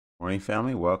Morning,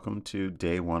 family. Welcome to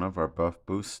day one of our buff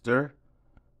booster.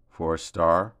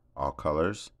 4-star, all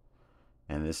colors.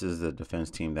 And this is the defense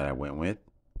team that I went with.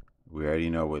 We already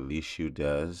know what Li Shu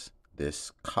does.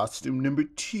 This costume number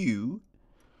 2,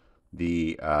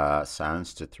 the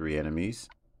silence to 3 enemies.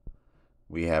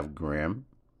 We have Grim,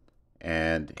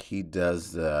 and he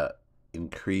does the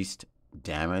increased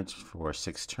damage for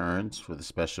 6 turns for the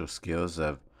special skills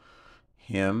of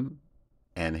him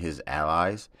and his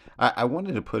allies. I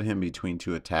wanted to put him between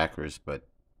 2 attackers, but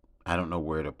I don't know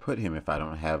where to put him if I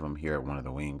don't have him here at one of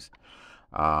the wings.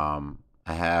 I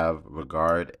have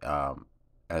Regard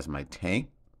as my tank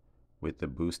with the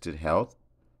boosted health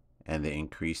and the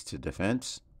increase to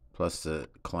defense plus the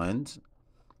cleanse.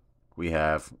 We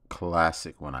have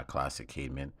classic, well, not classic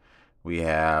Cademan. We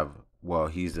have, well,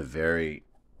 he's a very,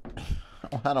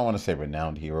 I don't want to say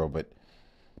renowned hero, but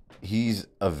he's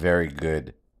a very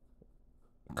good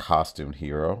costumed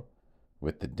hero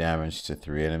with the damage to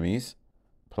 3 enemies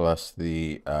plus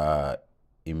the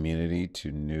immunity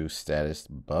to new status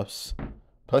buffs,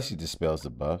 plus he dispels the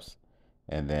buffs.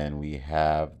 And then we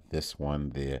have this one,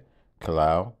 the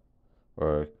Kalao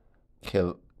or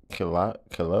Kalali.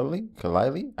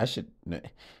 I should,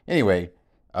 anyway,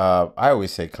 I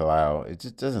always say Kalao, it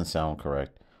just doesn't sound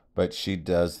correct, but she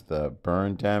does the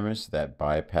burn damage that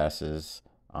bypasses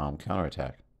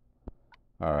counterattack.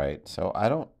 All right, so I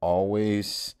don't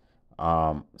always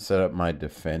set up my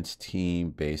defense team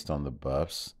based on the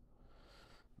buffs.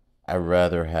 I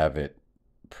rather have it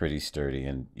pretty sturdy,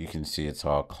 and you can see it's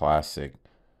all classic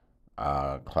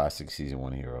season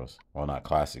 1 heroes. Well, not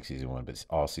classic season 1, but it's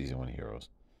all season 1 heroes.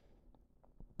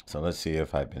 So let's see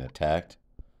if I've been attacked.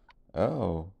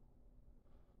 Oh,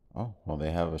 well, they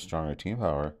have a stronger team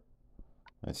power.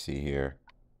 Let's see here.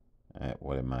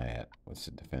 What am I at? What's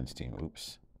the defense team?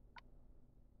 Oops.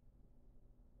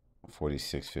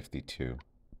 4652.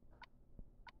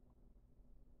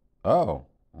 Oh,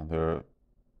 they're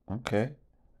okay.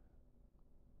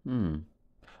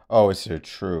 Oh, it's their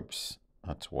troops.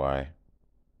 That's why.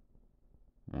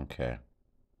 Okay.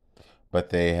 But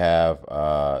they have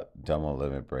double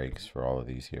limit breaks for all of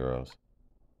these heroes.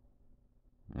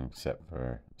 Except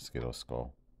for Skittle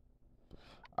Skull.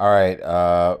 Alright,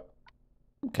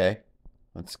 okay.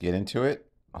 Let's get into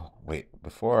it. Oh, wait,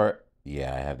 before,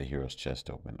 yeah, I have the hero's chest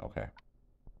open. Okay.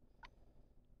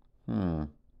 We're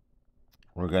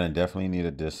gonna definitely need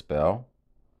a dispel.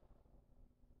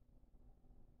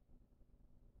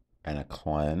 And a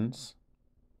cleanse.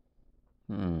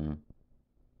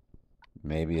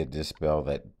 Maybe a dispel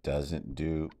that doesn't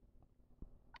do.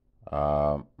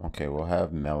 Okay, we'll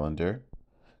have Melander.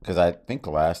 Because I think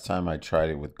last time I tried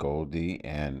it with Goldie,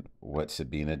 and what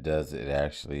Sabina does, it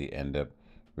actually end up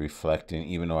reflecting,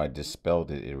 even though I dispelled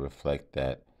it, it reflect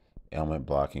that element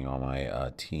blocking on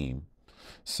my team.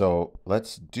 So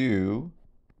let's do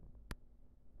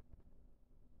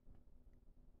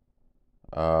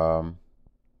I'm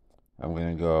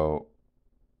gonna go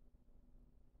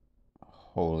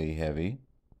Holy Heavy.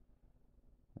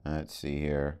 Let's see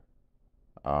here.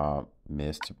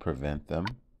 Mist to prevent them.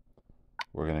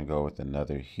 We're gonna go with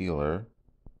another healer.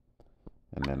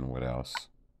 And then what else?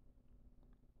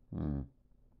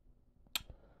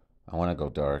 I want to go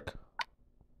dark.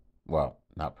 Well,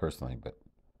 not personally, but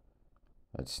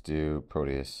let's do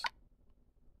Proteus.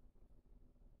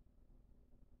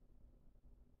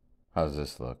 How's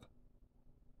this look?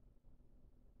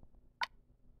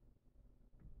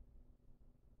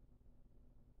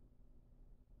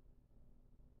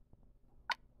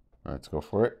 Let's go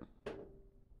for it.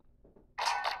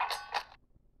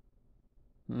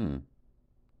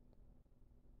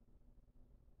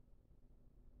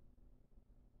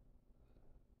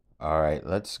 All right,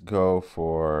 let's go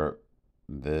for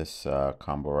this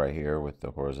combo right here with the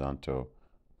horizontal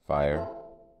fire.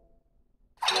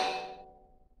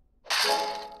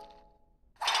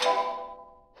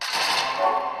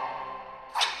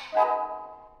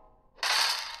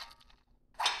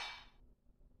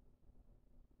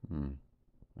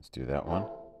 Let's do that one.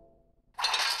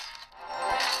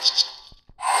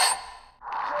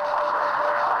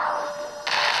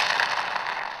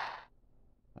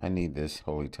 I need this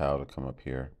holy towel to come up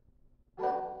here. I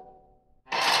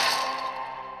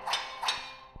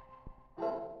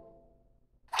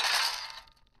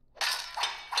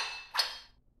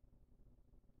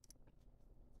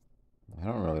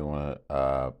don't really want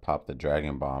to pop the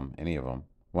Dragon Bomb, any of them.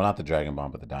 Well, not the Dragon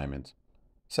Bomb, but the diamonds.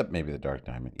 Except maybe the Dark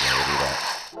Diamond. Yeah, we'll do that.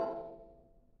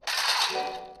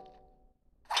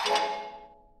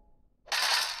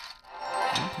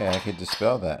 Okay, I could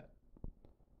dispel that.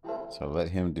 So let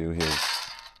him do his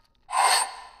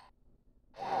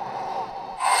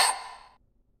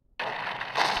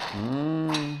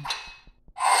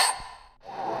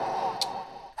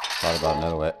Thought about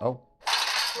another way. Oh.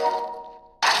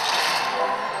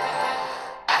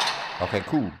 Okay,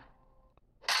 cool.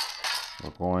 We're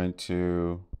going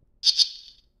to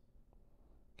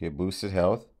get boosted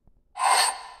health.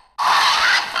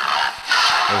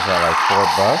 What is that, like 4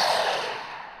 buffs?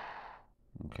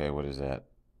 Okay, what is that?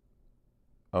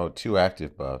 Oh, 2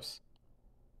 active buffs.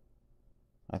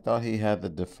 I thought he had the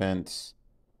defense.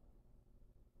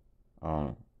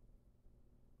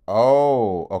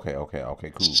 Oh, okay,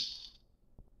 cool.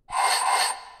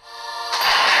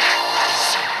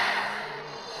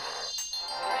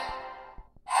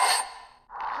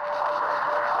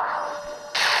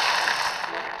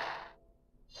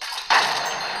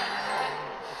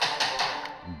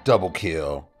 Double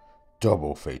kill.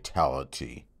 Double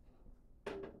fatality.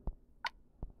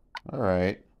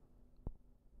 Alright.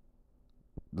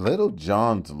 Little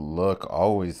John's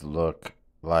always look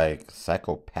like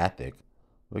psychopathic.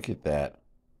 Look at that.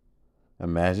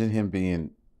 Imagine him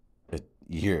being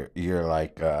you're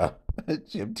like a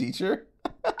gym teacher.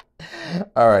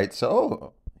 Alright,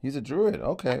 so he's a druid.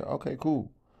 Okay,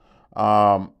 cool.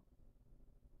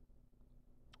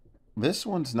 This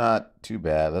one's not too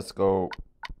bad. Let's go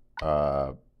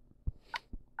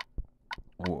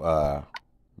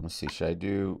let's see, should I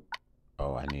do...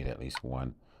 Oh, I need at least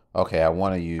one. Okay, I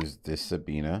want to use this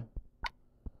Sabina.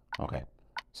 Okay,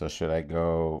 so should I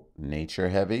go nature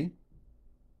heavy?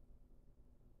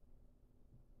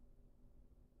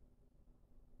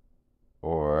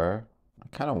 Or I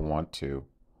kind of want to.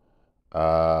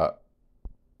 I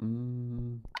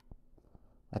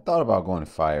thought about going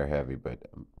fire heavy, but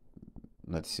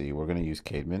let's see. We're going to use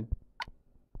Caedmon.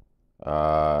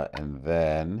 And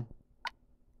then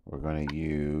we're going to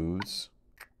use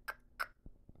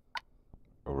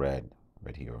a red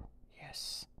hero.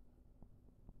 Yes.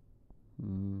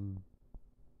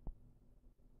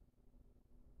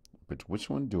 But which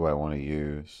one do I want to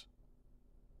use?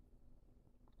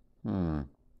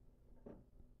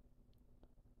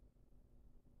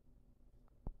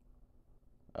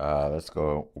 Let's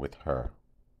go with her.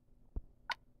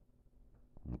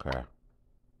 Okay.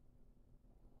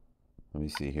 Let me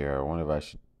see here. I wonder if I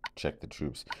should check the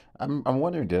troops. I'm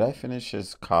wondering, did I finish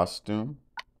his costume?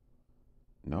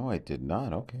 No, I did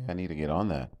not. Okay, I need to get on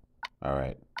that. All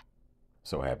right.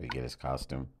 So happy to get his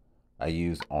costume. I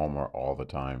use armor all the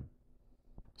time.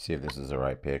 See if this is the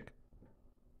right pick.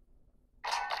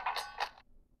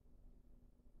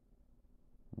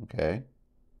 Okay.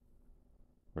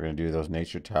 We're going to do those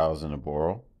nature tiles in a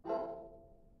Boral.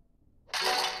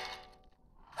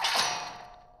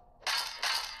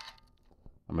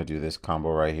 I'm going to do this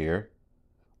combo right here.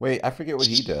 Wait, I forget what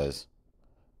he does.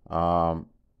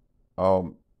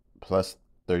 Oh, plus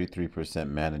 33%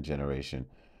 mana generation.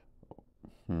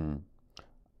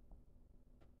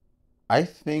 I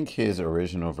think his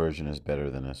original version is better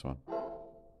than this one.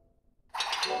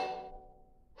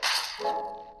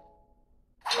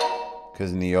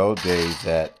 Because in the old days,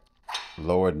 that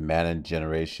lowered mana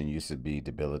generation used to be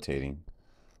debilitating.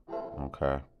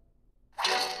 Okay.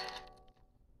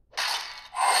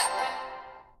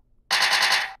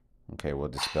 Okay, we'll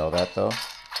dispel that though.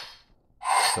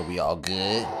 So we all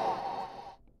good?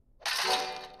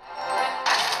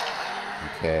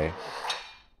 Okay.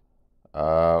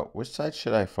 Which side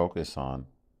should I focus on?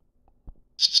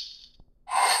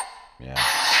 Yeah.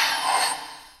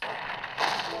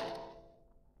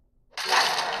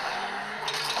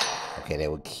 Okay, they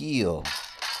would kill.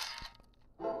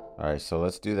 Alright, so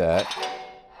let's do that.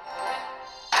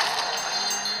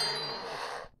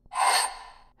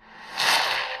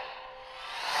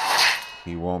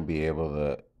 He won't be able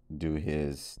to do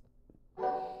his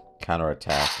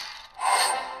counterattack.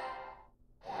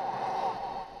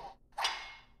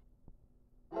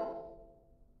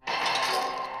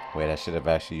 Wait, I should have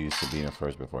actually used Sabina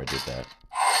first before I did that.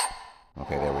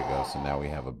 Okay, there we go. So now we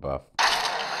have a buff.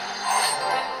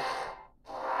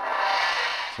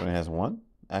 So it has 1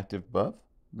 active buff?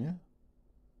 Yeah.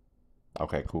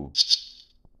 Okay, cool.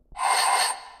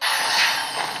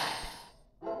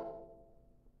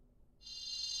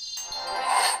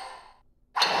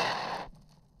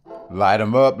 Light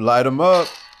them up, light them up.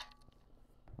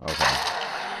 Okay.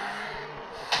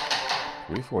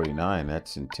 349,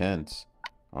 that's intense.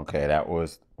 Okay, that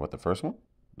was, what, the first one?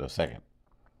 The second.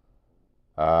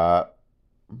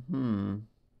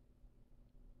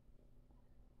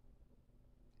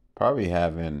 Probably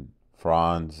having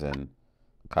Franz and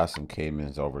Custom Caedmon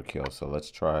is overkill, so let's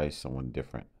try someone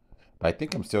different. But I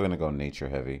think I'm still going to go nature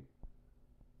heavy.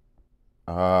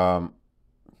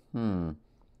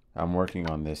 I'm working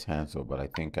on this Hansel, but I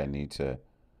think I need to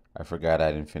I forgot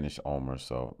I didn't finish Ulmer,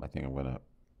 so I think I'm gonna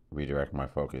redirect my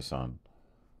focus on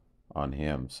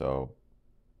him. So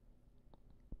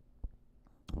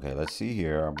okay, let's see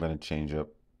here. I'm gonna change up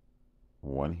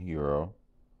one hero.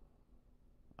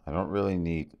 I don't really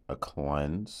need a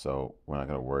cleanse, so we're not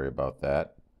gonna worry about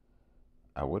that.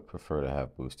 I would prefer to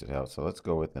have boosted health, so let's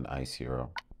go with an ice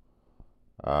hero.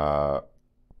 Uh,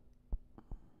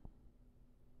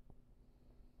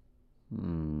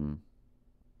 hmm.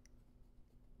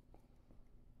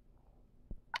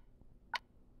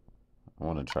 I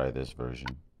want to try this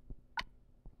version.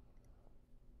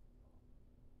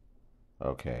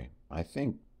 Okay, I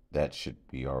think that should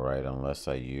be all right unless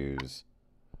I use...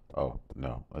 Oh,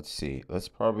 no. Let's see. Let's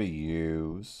probably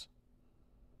use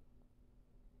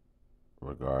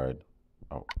Regard.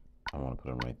 Oh, I want to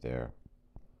put him right there.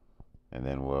 And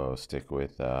then we'll stick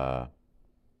with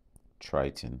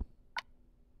Triton.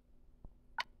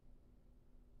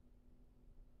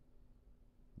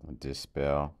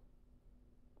 Dispel.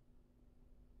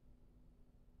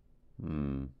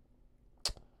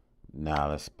 Nah,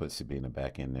 let's put Sabina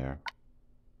back in there.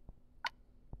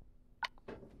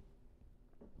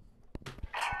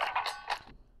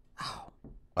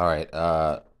 All right.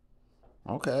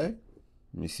 Okay.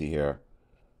 Let me see here.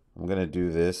 I'm gonna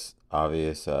do this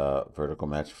obvious vertical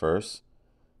match first.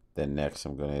 Then next,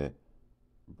 I'm gonna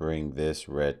bring this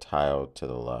red tile to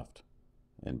the left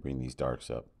and bring these darks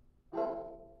up.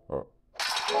 Or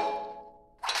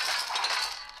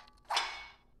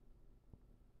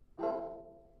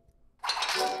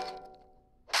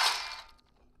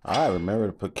I remember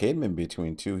to put Kidman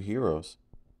between two heroes.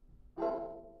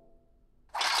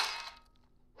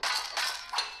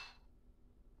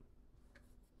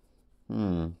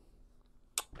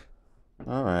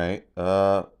 All right.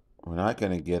 We're not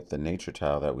gonna get the nature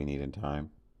tile that we need in time.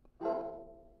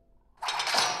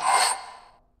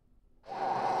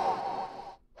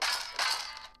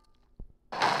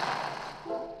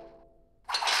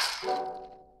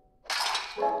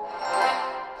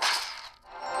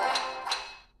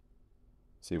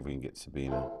 See if we can get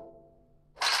Sabina.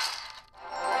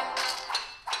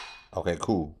 Okay,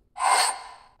 cool.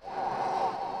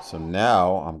 So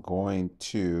now I'm going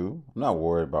to... I'm not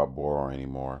worried about Boros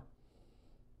anymore.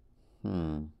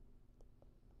 I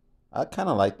kind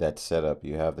of like that setup.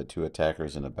 You have the two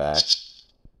attackers in the back.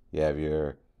 You have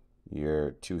your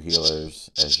two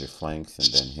healers as your flanks and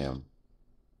then him.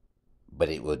 But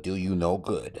it will do you no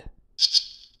good.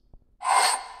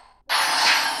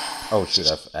 Oh,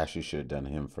 shoot. I actually should have done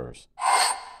him first.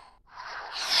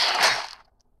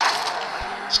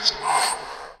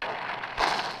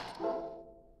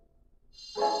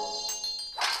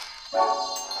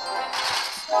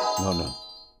 No.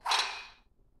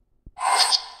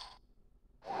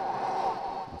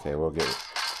 Okay, we'll get it.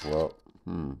 Well,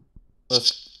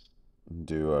 let's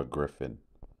do a Griffin.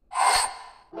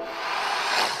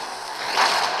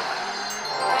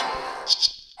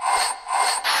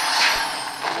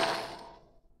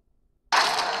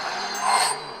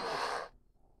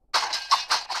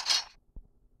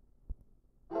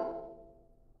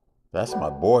 That's my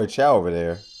boy Chow over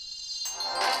there.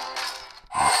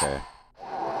 Okay.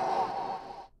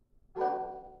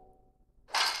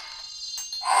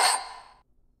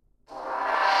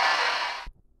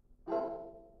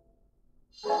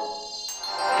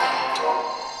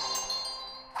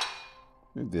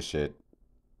 Move this shit.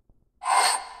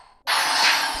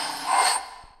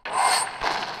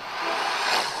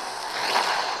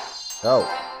 Oh.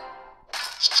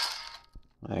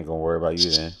 I ain't gonna worry about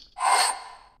you then.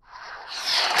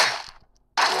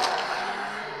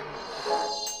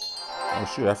 Oh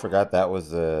shoot, I forgot that was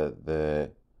the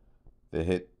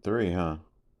hit 3, huh?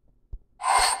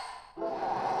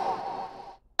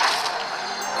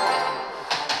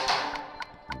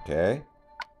 Okay.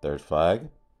 Third flag.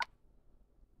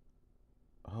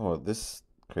 Oh, this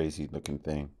crazy looking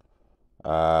thing.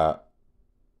 Oh,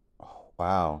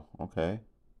 wow. Okay.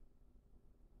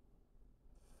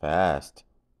 Fast.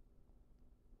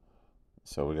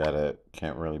 So we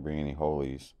can't really bring any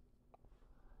holies.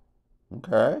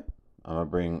 Okay. I'm gonna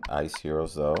bring ice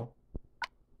heroes though.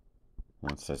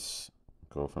 Let's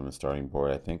go from the starting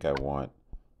board. I think I want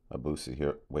a boosted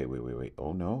hero. Wait.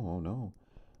 Oh no.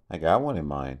 I got one in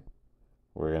mind.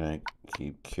 We're gonna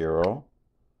keep Kiro.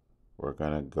 We're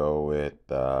gonna go with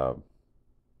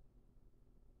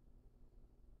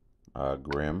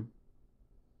Grim.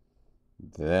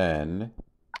 Then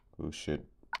who should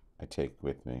I take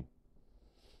with me?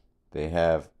 They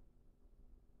have.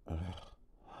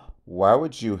 Why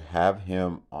would you have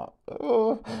him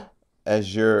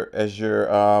as your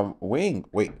wing?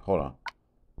 Wait, hold on.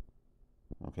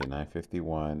 Okay,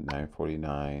 951,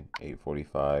 949,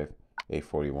 845,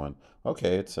 841.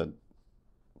 Okay, it's a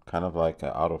kind of like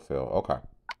an autofill. Okay,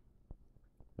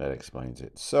 that explains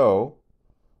it. So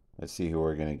let's see who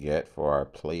we're gonna get for our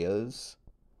players.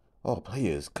 Oh,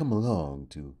 players, come along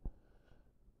to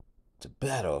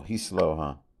battle. He's slow,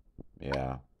 huh?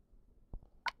 Yeah,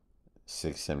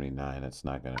 679. That's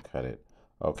not gonna cut it.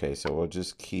 Okay, so we'll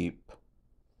just keep.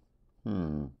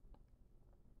 Should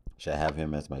I have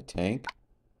him as my tank?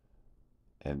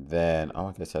 And then, oh,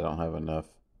 I guess I don't have enough.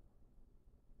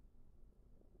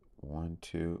 One,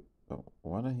 two. Oh,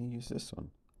 why don't he use this one?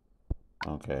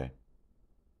 Okay.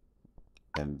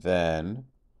 And then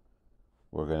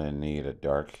we're going to need a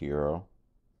dark hero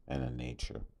and a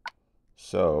nature.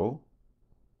 So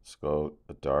let's go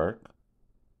a dark.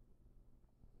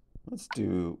 Let's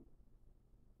do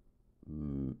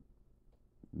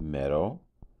metal.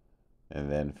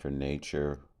 And then for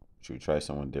nature, should we try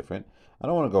someone different? I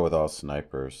don't want to go with all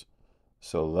snipers.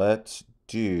 So let's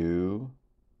do,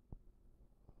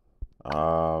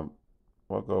 we'll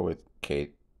go with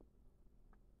Kate.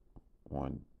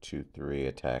 1, 2, 3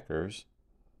 attackers.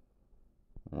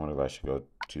 I wonder if I should go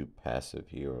 2 passive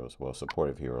heroes. Well,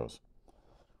 supportive heroes.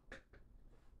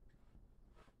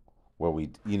 Well,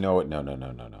 you know what? No.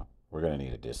 We're gonna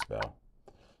need a dispel.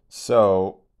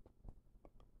 So,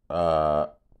 we're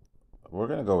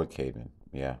gonna go with Caden.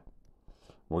 Yeah,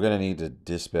 we're gonna need to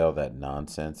dispel that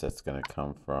nonsense that's gonna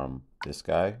come from this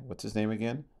guy. What's his name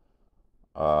again?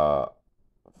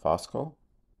 Fosco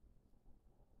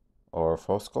or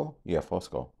Fosco? Yeah,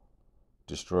 Fosco.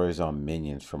 Destroys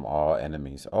minions from all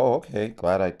enemies. Oh, okay.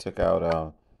 Glad I took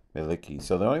out Miliki.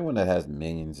 So the only one that has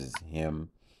minions is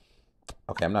him.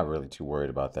 Okay, I'm not really too worried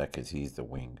about that because he's the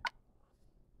wing.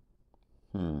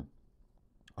 I'm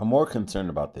more concerned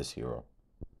about this hero.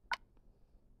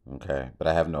 Okay, but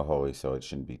I have no holy, so it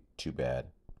shouldn't be too bad.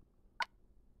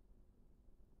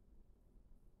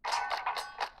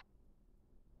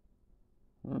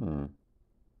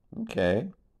 Okay.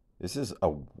 This is a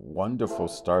wonderful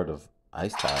start of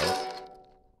Ice Tiles.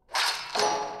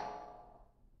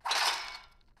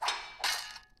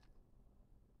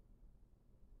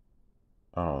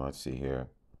 Oh, let's see here.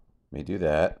 Let me do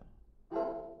that.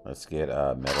 Let's get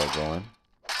metal going.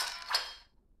 I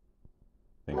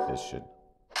think this should.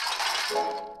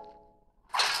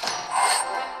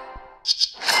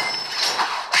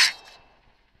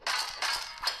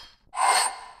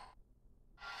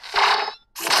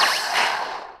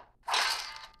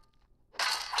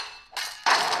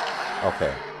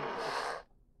 Okay.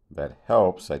 That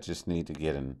helps. I just need to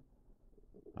get in.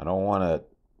 I don't want to.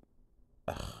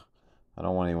 I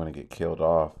don't want anyone to get killed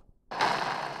off.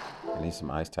 I need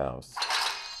some ice tiles.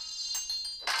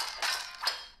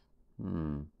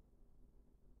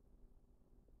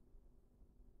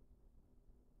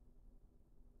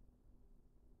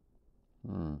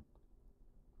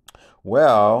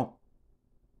 Well,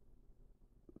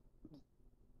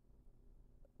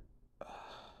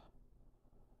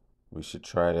 we should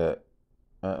try to.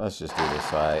 Let's just do this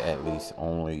so I at least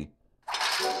only.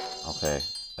 Okay,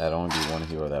 that'd only be one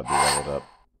hero that'd be leveled up.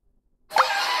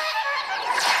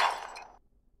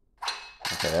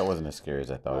 Okay, that wasn't as scary as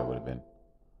I thought it would have been.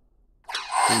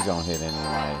 Please don't hit any of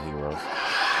my heroes.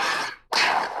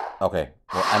 Okay,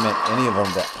 well, I meant any of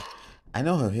them that. I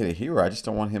know he'll hit a hero. I just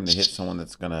don't want him to hit someone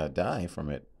that's gonna die from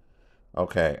it.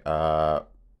 Okay, I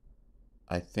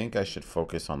think I should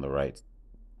focus on the right.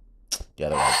 Yeah,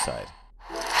 the right side.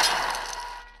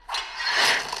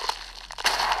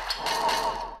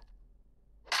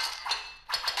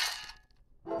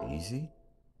 Easy?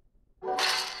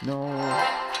 No.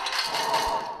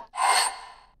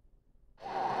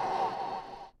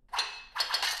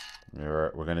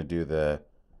 We're gonna do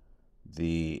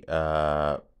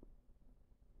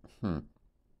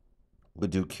we'll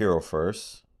do Kiro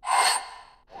first.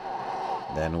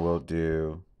 Then we'll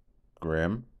do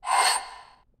Grim.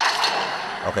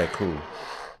 Okay, cool.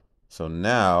 So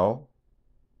now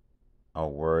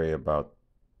I'll worry about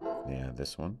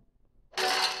this one.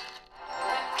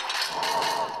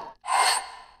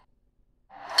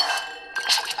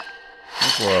 I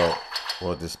think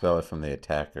we'll dispel it from the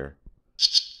attacker.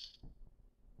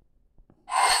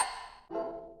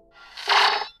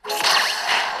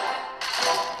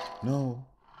 No.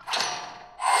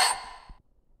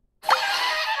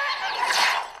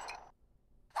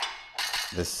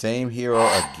 The same hero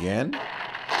again?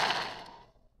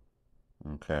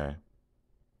 Okay.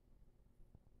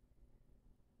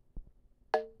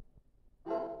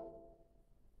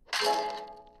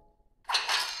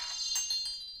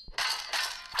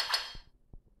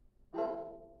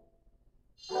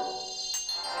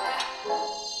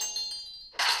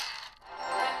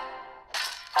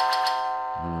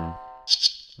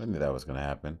 I knew that was gonna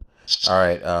happen. All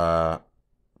right,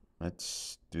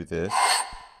 let's do this.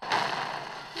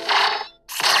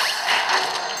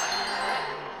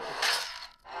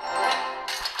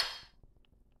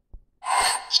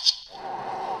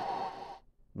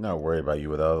 I'm not worried about you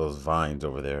with all those vines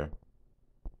over there.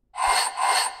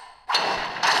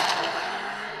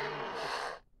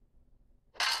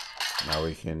 Now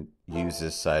we can use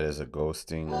this side as a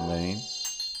ghosting lane.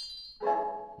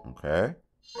 Okay.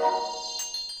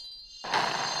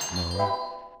 No.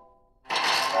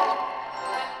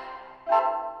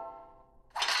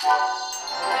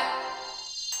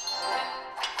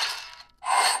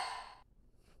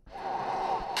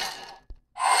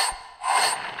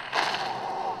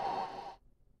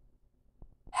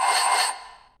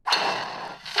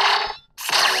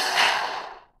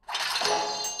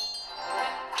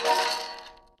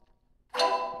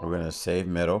 We're gonna save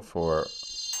middle for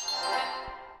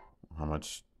how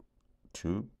much?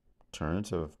 2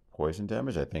 turns of poison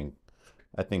damage. I think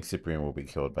Cyprian will be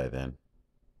killed by then.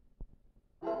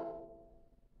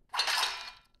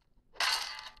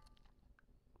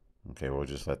 Okay, we'll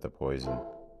just let the poison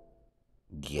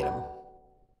get him.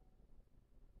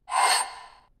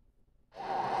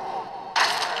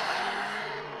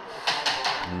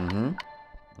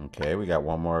 Okay, we got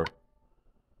one more.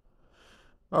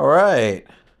 All right.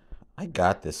 I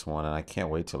got this one, and I can't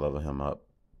wait to level him up.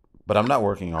 But I'm not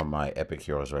working on my epic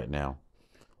heroes right now.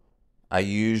 I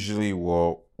usually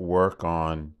will work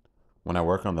on, when I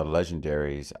work on the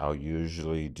legendaries, I'll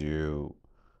usually do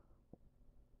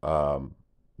the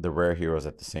rare heroes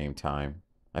at the same time.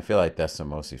 I feel like that's the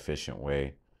most efficient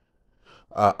way.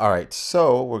 All right,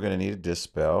 so we're going to need a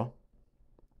dispel.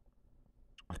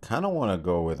 I kind of want to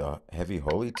go with a heavy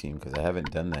holy team because I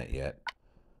haven't done that yet.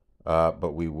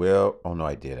 But we will. Oh, no,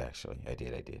 I did actually. I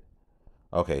did.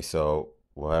 Okay, so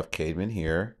we'll have Caedmon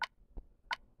here.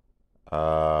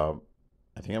 I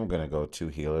think I'm going to go 2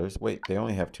 healers. Wait, they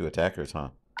only have 2 attackers, huh?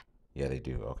 Yeah, they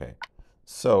do. Okay.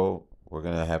 So we're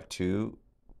going to have 2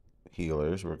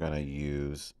 healers. We're going to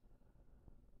use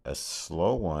a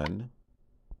slow one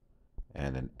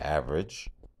and an average.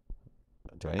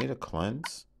 Do I need a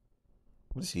cleanse?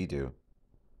 What does he do?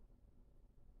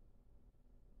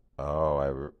 Oh,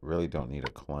 I really don't need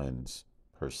a cleanse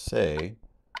per se.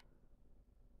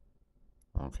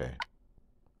 Okay.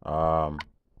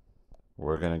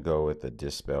 We're gonna go with the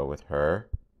dispel with her.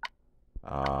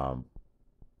 And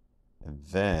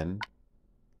then,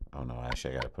 oh no,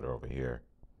 actually I gotta put her over here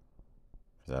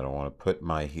because I don't want to put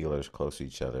my healers close to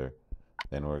each other.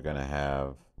 Then we're gonna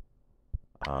have,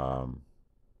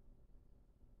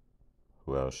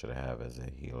 who else should I have as a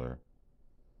healer?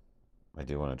 I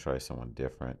do want to try someone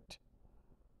different.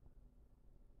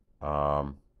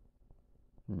 We'll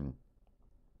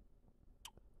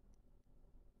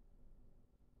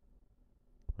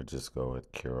just go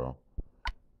with Kiro.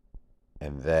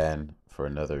 And then for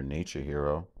another nature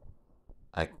hero,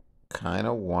 I kind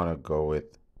of want to go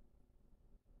with.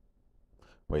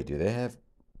 Wait, do they have?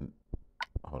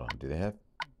 Hold on. Do they have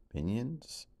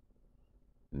minions?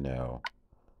 No.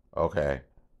 Okay.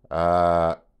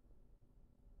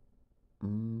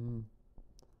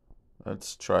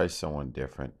 Let's try someone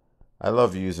different. I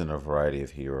love using a variety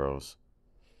of heroes.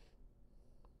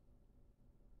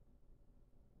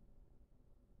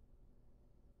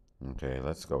 Okay,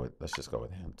 let's just go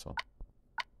with Hansel.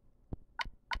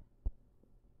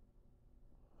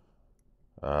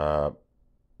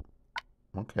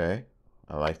 Okay.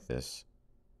 I like this.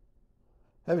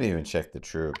 I haven't even checked the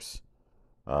troops.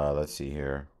 Let's see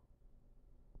here.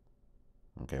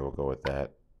 Okay, we'll go with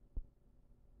that.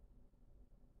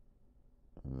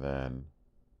 And then,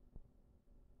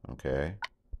 okay.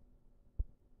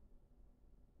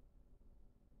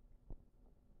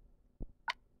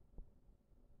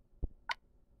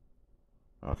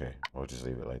 Okay, we'll just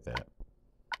leave it like that.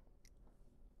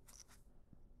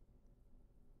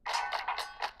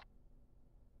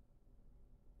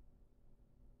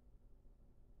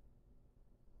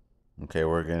 Okay,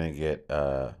 we're gonna get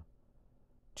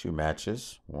 2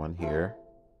 matches. One here.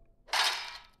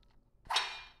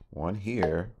 One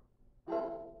here.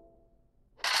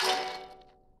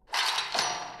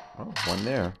 Oh, one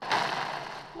there.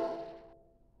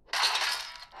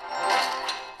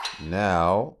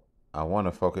 Now, I want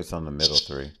to focus on the middle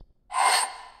 3.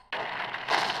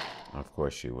 Of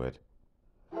course you would.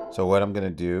 So what I'm going to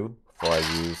do before I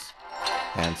use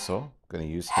Hansel, I'm going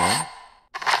to use him.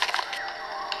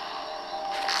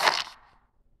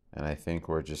 And I think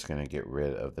we're just going to get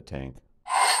rid of the tank.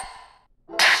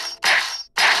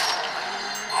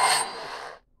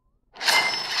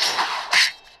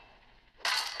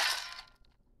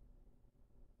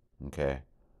 Okay.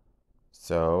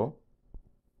 So,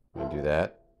 I'm gonna do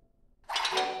that.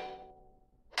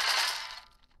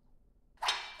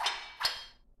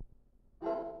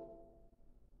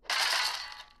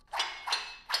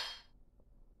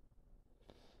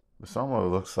 This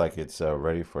almost looks like it's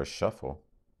ready for a shuffle.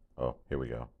 Oh, here we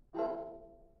go.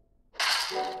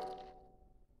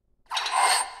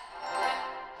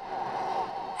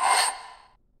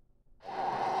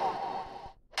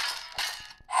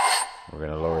 We're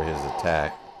going to lower his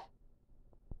attack.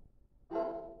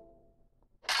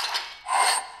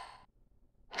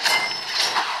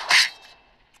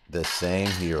 The same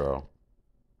hero.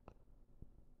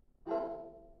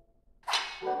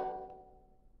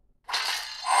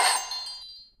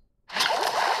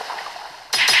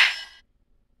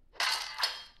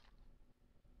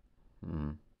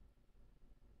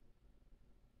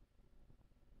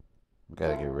 We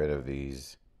got to get rid of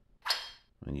these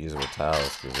unusable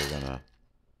tiles because they're going to...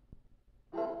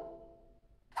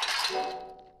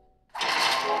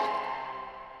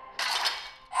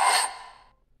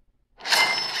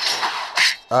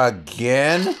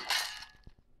 Again?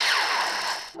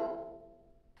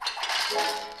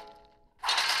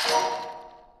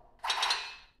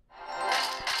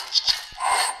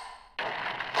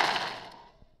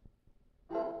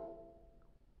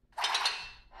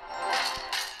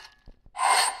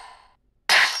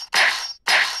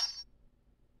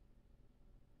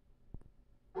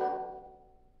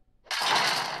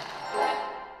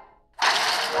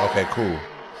 Okay, cool.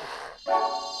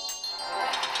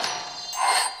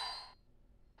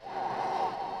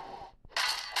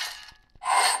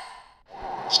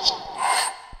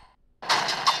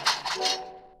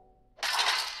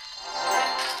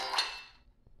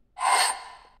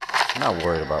 I'm not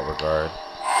worried about regard.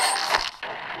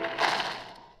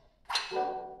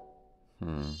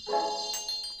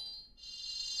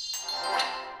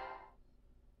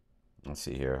 Let's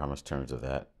see here. How much turns of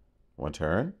that? One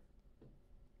turn?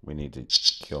 We need to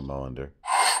kill Melander.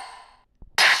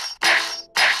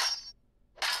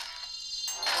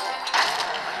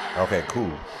 Okay,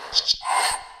 cool.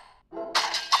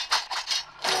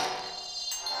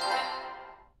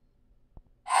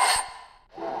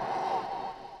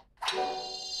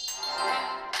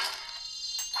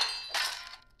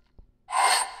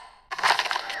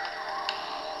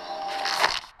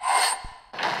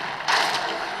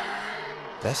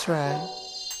 That's right.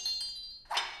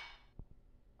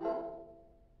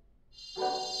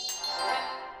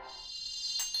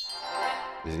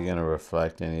 Is he gonna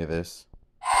reflect any of this?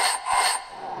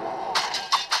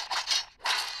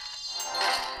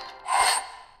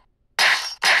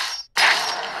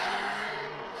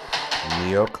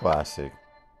 Neoclassic.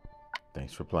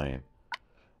 Thanks for playing.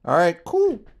 All right,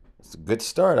 cool. It's a good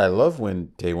start. I love when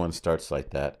day one starts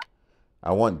like that.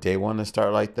 I want day one to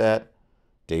start like that,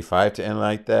 day 5 to end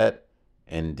like that,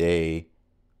 and day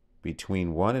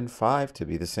between 1 and 5 to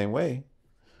be the same way.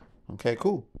 Okay,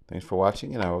 cool. Thanks for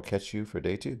watching, and I will catch you for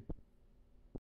day 2.